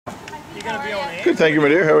You gonna be on air? Good, thank you, my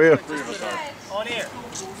dear. How are you? On air.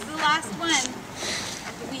 This is the last one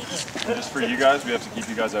of the week. Just for you guys, we have to keep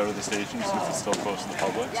you guys out of the station since it's still close to the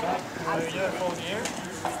public. So. You're on air?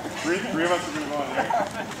 Three of us are going to go on air.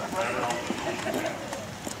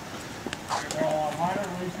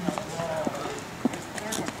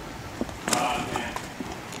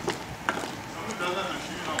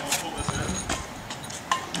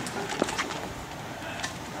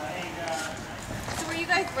 So were you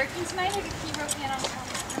guys working tonight, or did he rope in on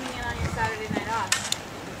coming in on your Saturday night off?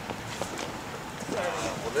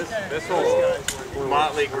 Well, this whole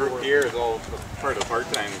motley group here is all part of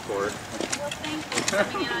part-time corps. Well, thank you for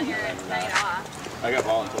coming in on your night off. I got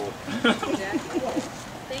voluntold.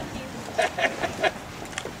 Thank you.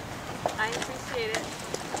 I appreciate it.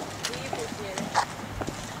 We appreciate it.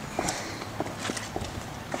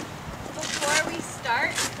 Before we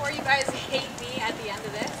start, before you guys hate me at the end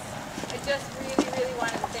of this, I just really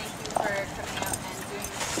wanted to thank you for coming out and doing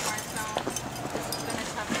this cornerstone. This has been a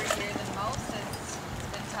tougher year than most. It's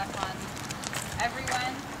been tough on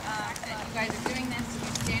everyone. And you guys are doing this,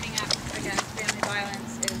 you're standing up against family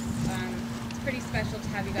violence is it's pretty special to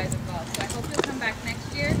have you guys involved. So I hope you'll come back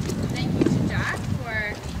next year. Thank you to Jack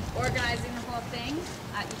for organizing the whole thing.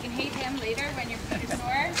 You can hate him later when your feet are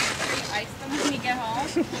sore. Make sure you ice them when you get home.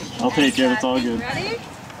 I'll take it, it's all good. Ready?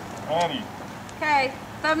 Annie. Okay,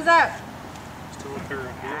 thumbs up.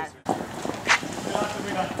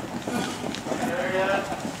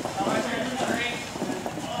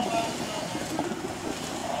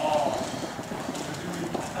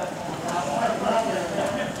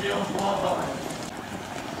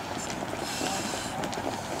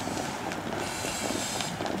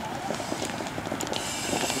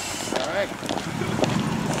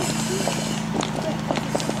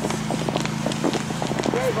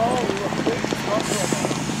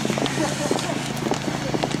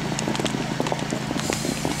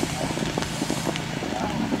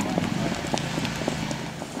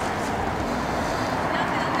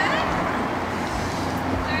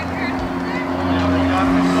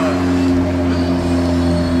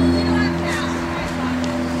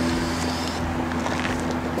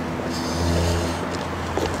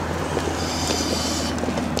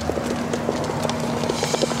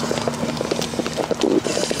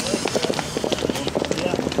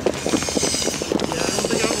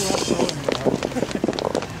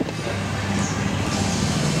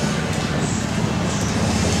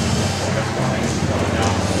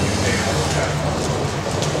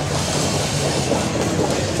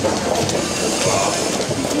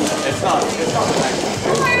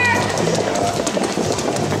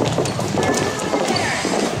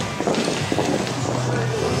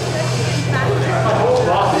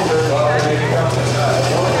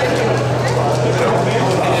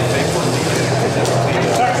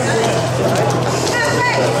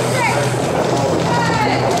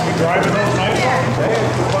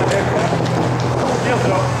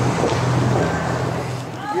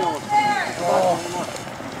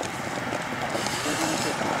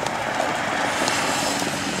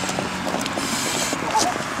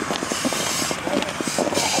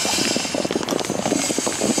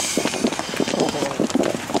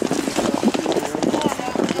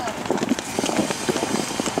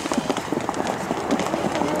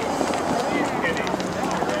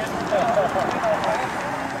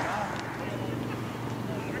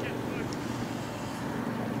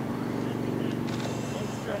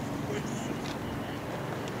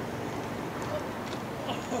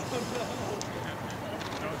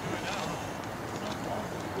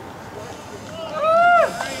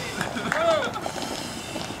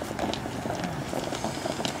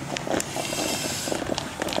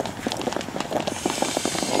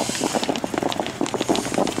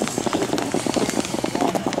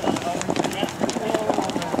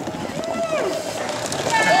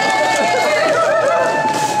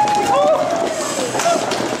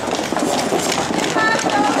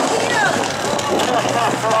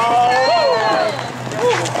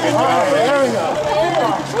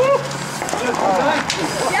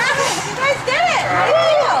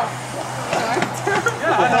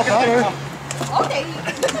 Okay.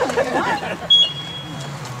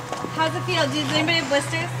 How's it feel? Does anybody have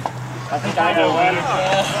blisters? I think I know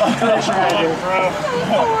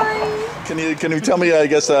what. Can you tell me, I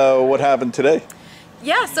guess, what happened today?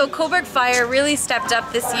 Yeah, so Coburg Fire really stepped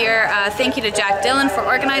up this year. Thank you to Jack Dillon for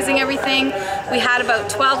organizing everything. We had about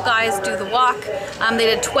 12 guys do the walk. They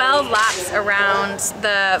did 12 laps around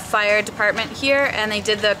the fire department here, and they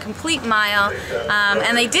did the complete mile.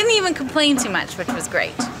 And they didn't even complain too much, which was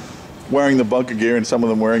great. wearing the bunker gear and some of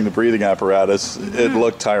them wearing the breathing apparatus, it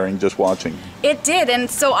looked tiring just watching. It did,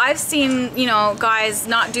 and so I've seen, you know, guys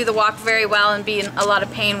not do the walk very well and be in a lot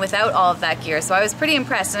of pain without all of that gear. So I was pretty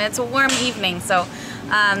impressed, and it's a warm evening, so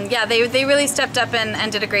yeah, they really stepped up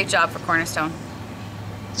and did a great job for Cornerstone.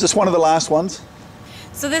 Is this one of the last ones?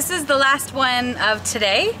 So this is the last one of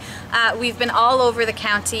today. We've been all over the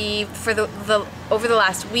county for over the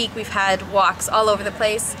last week. We've had walks all over the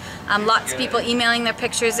place. Lots of people emailing their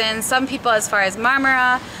pictures in. Some people as far as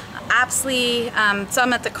Marmara, Apsley,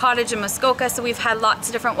 some at the cottage in Muskoka. So we've had lots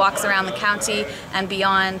of different walks around the county and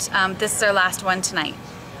beyond. This is our last one tonight.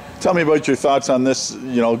 Tell me about your thoughts on this.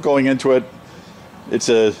 You know, going into it, it's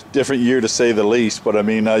a different year to say the least, but I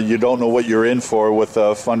mean, you don't know what you're in for with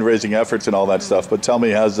fundraising efforts and all that stuff. But tell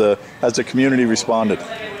me, has the community responded?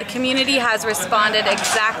 The community has responded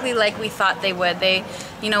exactly like we thought they would.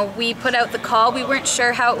 You know, we put out the call. We weren't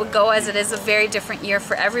sure how it would go, as it is a very different year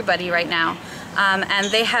for everybody right now. And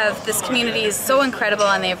this community is so incredible,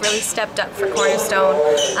 and they've really stepped up for Cornerstone.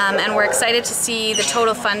 And we're excited to see the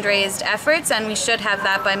total fundraised efforts, and we should have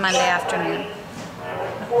that by Monday afternoon.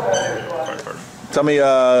 Tell me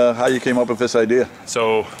how you came up with this idea.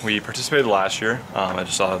 So we participated last year. I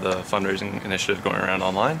just saw the fundraising initiative going around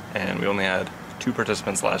online, and we only had 2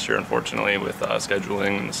 participants last year, unfortunately, with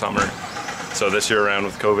scheduling in the summer. So this year around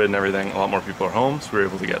with COVID and everything, a lot more people are home, so we were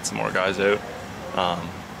able to get some more guys out.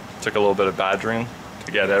 Took a little bit of badgering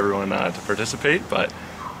to get everyone to participate, but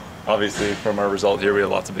obviously from our result here, we had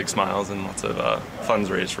lots of big smiles and lots of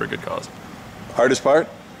funds raised for a good cause. Hardest part?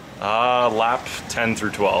 Lap 10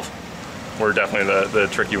 through 12 were definitely the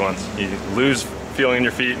tricky ones. You lose feeling in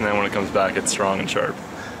your feet, and then when it comes back, it's strong and sharp.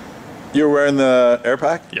 You were wearing the air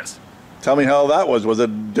pack? Yes. Tell me how that was. Was it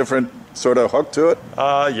a different sort of hook to it?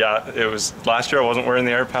 Yeah, it was. Last year I wasn't wearing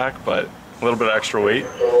the air pack, but a little bit of extra weight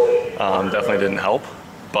definitely didn't help.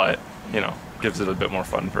 But, you know, gives it a bit more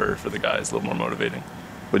fun for the guys, a little more motivating.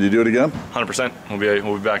 Would you do it again? 100%.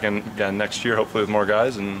 We'll be back in again next year, hopefully with more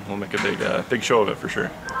guys, and we'll make a big show of it for sure.